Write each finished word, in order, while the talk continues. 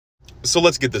So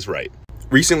let's get this right.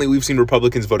 Recently, we've seen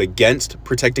Republicans vote against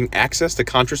protecting access to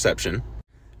contraception.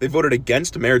 They voted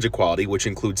against marriage equality, which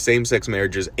includes same-sex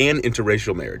marriages and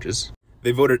interracial marriages.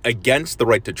 They voted against the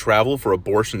right to travel for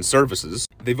abortion services.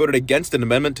 They voted against an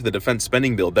amendment to the defense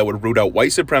spending bill that would root out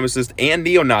white supremacists and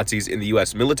neo-Nazis in the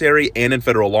U.S. military and in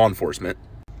federal law enforcement.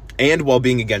 And while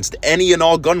being against any and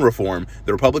all gun reform,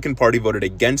 the Republican Party voted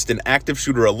against an active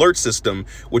shooter alert system,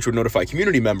 which would notify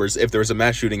community members if there was a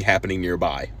mass shooting happening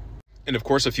nearby. And of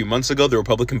course, a few months ago, the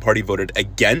Republican Party voted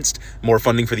against more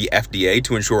funding for the FDA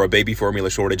to ensure a baby formula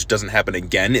shortage doesn't happen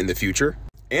again in the future.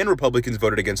 And Republicans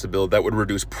voted against a bill that would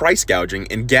reduce price gouging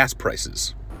in gas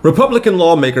prices. Republican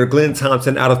lawmaker Glenn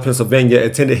Thompson out of Pennsylvania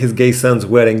attended his gay son's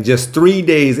wedding just 3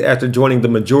 days after joining the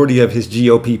majority of his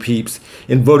GOP peeps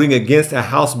in voting against a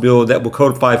House bill that will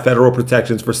codify federal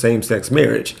protections for same-sex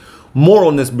marriage. More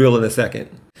on this bill in a second.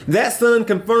 That son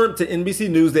confirmed to NBC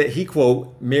News that he,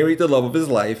 quote, married the love of his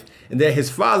life, and that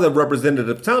his father,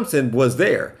 Representative Thompson, was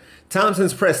there.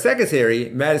 Thompson's press secretary,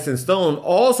 Madison Stone,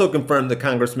 also confirmed the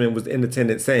congressman was in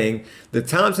attendance, saying the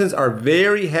Thompsons are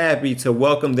very happy to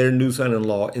welcome their new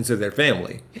son-in-law into their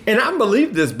family. And I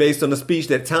believe this based on the speech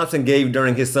that Thompson gave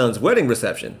during his son's wedding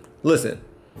reception. Listen.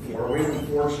 We're really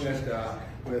fortunate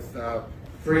with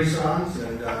 3 sons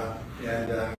and done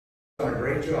a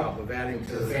great job of adding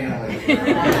to the family.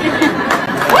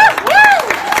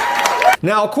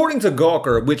 Now, according to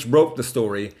Gawker, which wrote the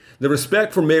story, the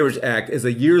Respect for Marriage Act is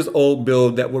a years-old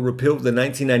bill that would repeal the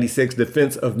 1996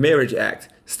 Defense of Marriage Act.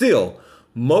 Still,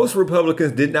 most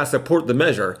Republicans did not support the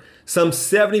measure. Some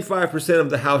 75%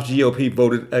 of the House GOP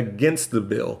voted against the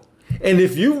bill. And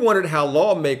if you've wondered how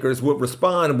lawmakers would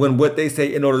respond when what they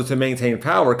say in order to maintain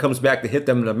power comes back to hit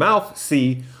them in the mouth,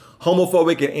 see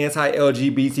homophobic and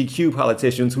anti-LGBTQ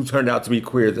politicians who turned out to be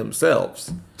queer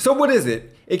themselves. So what is it?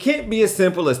 It can't be as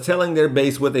simple as telling their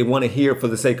base what they want to hear for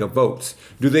the sake of votes.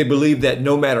 Do they believe that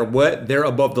no matter what, they're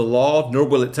above the law, nor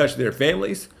will it touch their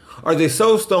families? Are they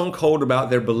so stone cold about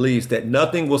their beliefs that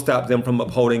nothing will stop them from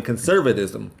upholding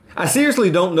conservatism? I seriously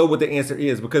don't know what the answer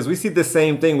is, because we see the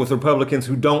same thing with Republicans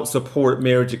who don't support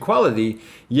marriage equality,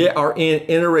 yet are in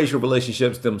interracial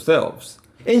relationships themselves.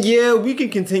 And yeah, we can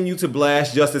continue to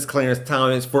blast Justice Clarence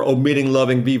Thomas for omitting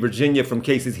Loving v. Virginia from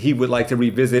cases he would like to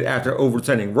revisit after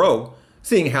overturning Roe,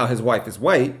 seeing how his wife is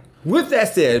white. With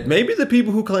that said, maybe the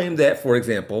people who claim that, for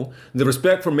example, the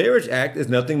Respect for Marriage Act is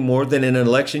nothing more than an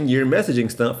election year messaging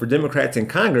stunt for Democrats in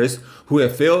Congress who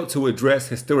have failed to address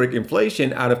historic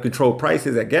inflation, out of control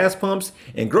prices at gas pumps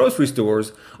and grocery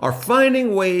stores, are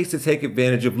finding ways to take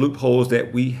advantage of loopholes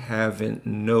that we haven't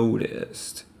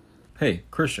noticed. Hey,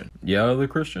 Christian. Yeah, other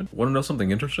Christian? Want to know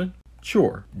something interesting?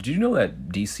 Sure. Did you know that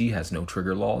DC has no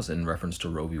trigger laws in reference to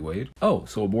Roe v. Wade? Oh,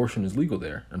 so abortion is legal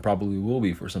there, and probably will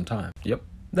be for some time. Yep.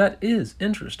 That is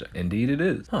interesting. Indeed it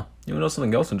is. Huh. You want to know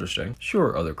something else interesting?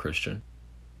 Sure, other Christian.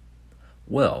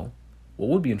 Well, what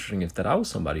would be interesting is that I was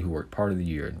somebody who worked part of the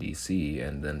year in DC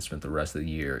and then spent the rest of the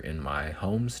year in my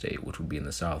home state, which would be in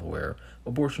the South, where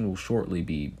abortion will shortly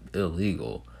be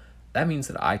illegal. That means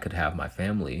that I could have my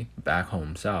family back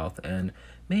home south and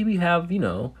maybe have,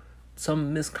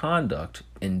 some misconduct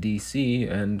in DC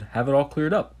and have it all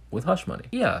cleared up with hush money.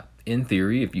 Yeah, in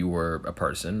theory, if you were a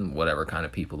person, whatever kind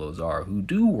of people those are, who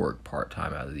do work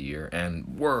part-time out of the year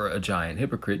and were a giant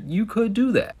hypocrite, you could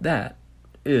do that. That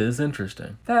is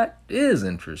interesting. That is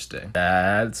interesting.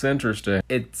 That's interesting.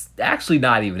 It's actually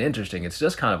not even interesting. It's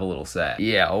just kind of a little sad.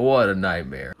 Yeah, what a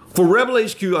nightmare. For Rebel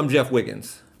HQ, I'm Jeff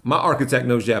Wiggins. My architect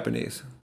knows Japanese.